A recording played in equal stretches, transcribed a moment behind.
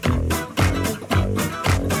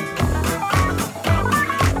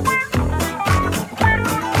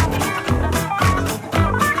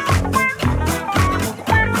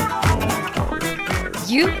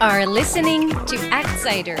You are listening to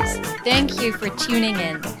Actsiders. Thank you for tuning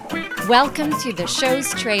in. Welcome to the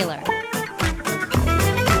show's trailer.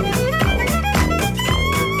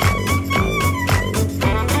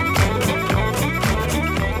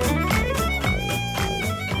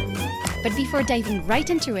 But before diving right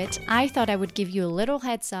into it, I thought I would give you a little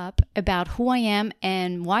heads up about who I am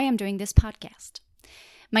and why I'm doing this podcast.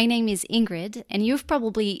 My name is Ingrid, and you've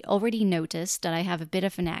probably already noticed that I have a bit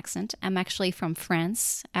of an accent. I'm actually from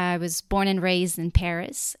France. I was born and raised in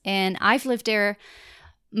Paris, and I've lived there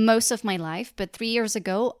most of my life. But 3 years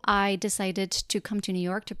ago, I decided to come to New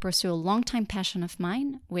York to pursue a longtime passion of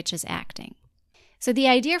mine, which is acting. So the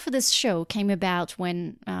idea for this show came about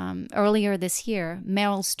when earlier this year,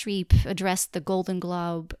 Meryl Streep addressed the Golden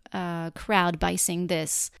Globe crowd by saying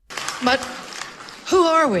this. But who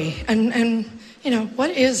are we? And what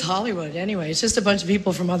is Hollywood anyway? It's just a bunch of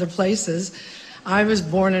people from other places. I was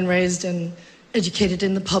born and raised and educated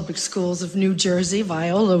in the public schools of New Jersey.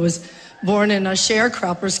 Viola was born in a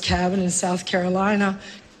sharecropper's cabin in South Carolina.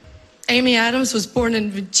 Amy Adams was born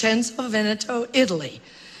in Vicenza, Veneto, Italy.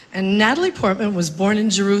 And Natalie Portman was born in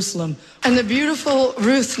Jerusalem. And the beautiful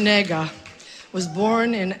Ruth Negga was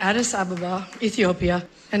born in Addis Ababa, Ethiopia.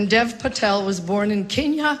 And Dev Patel was born in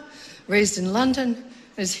Kenya, raised in London,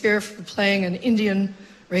 is here for playing an Indian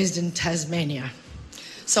raised in Tasmania.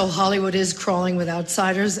 So Hollywood is crawling with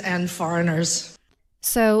outsiders and foreigners.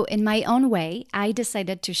 So in my own way, I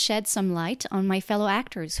decided to shed some light on my fellow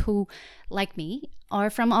actors who, like me, are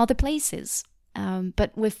from other places.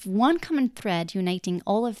 But with one common thread uniting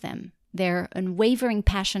all of them, their unwavering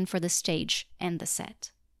passion for the stage and the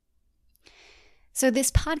set. So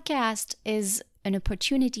this podcast is an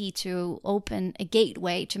opportunity to open a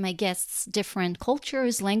gateway to my guests' different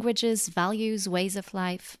cultures, languages, values, ways of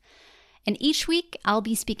life. And each week, I'll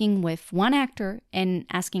be speaking with one actor and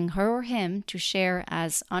asking her or him to share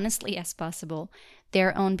as honestly as possible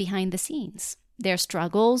their own behind the scenes, their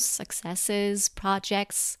struggles, successes,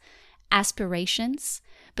 projects, aspirations,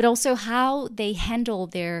 but also how they handle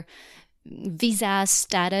their visa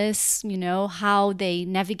status, how they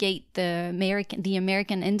navigate the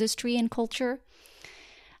American industry and culture.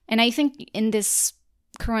 And I think in this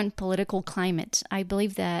current political climate, I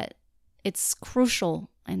believe that it's crucial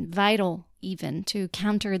and vital even to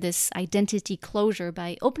counter this identity closure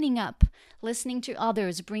by opening up, listening to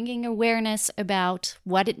others, bringing awareness about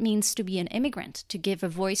what it means to be an immigrant, to give a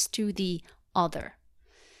voice to the other.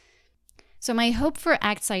 So my hope for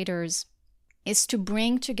Actsiders is to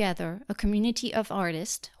bring together a community of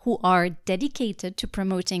artists who are dedicated to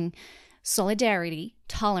promoting solidarity,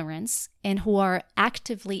 tolerance, and who are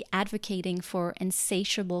actively advocating for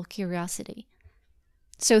insatiable curiosity.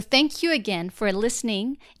 So thank you again for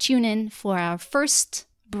listening. Tune in for our first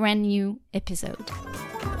brand new episode.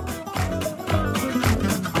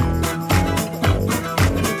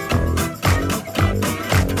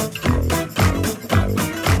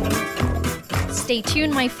 Stay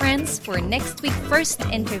tuned, my friends, for next week's first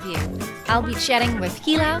interview. I'll be chatting with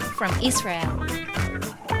Hila from Israel.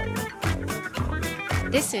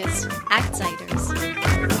 This is Actsiders.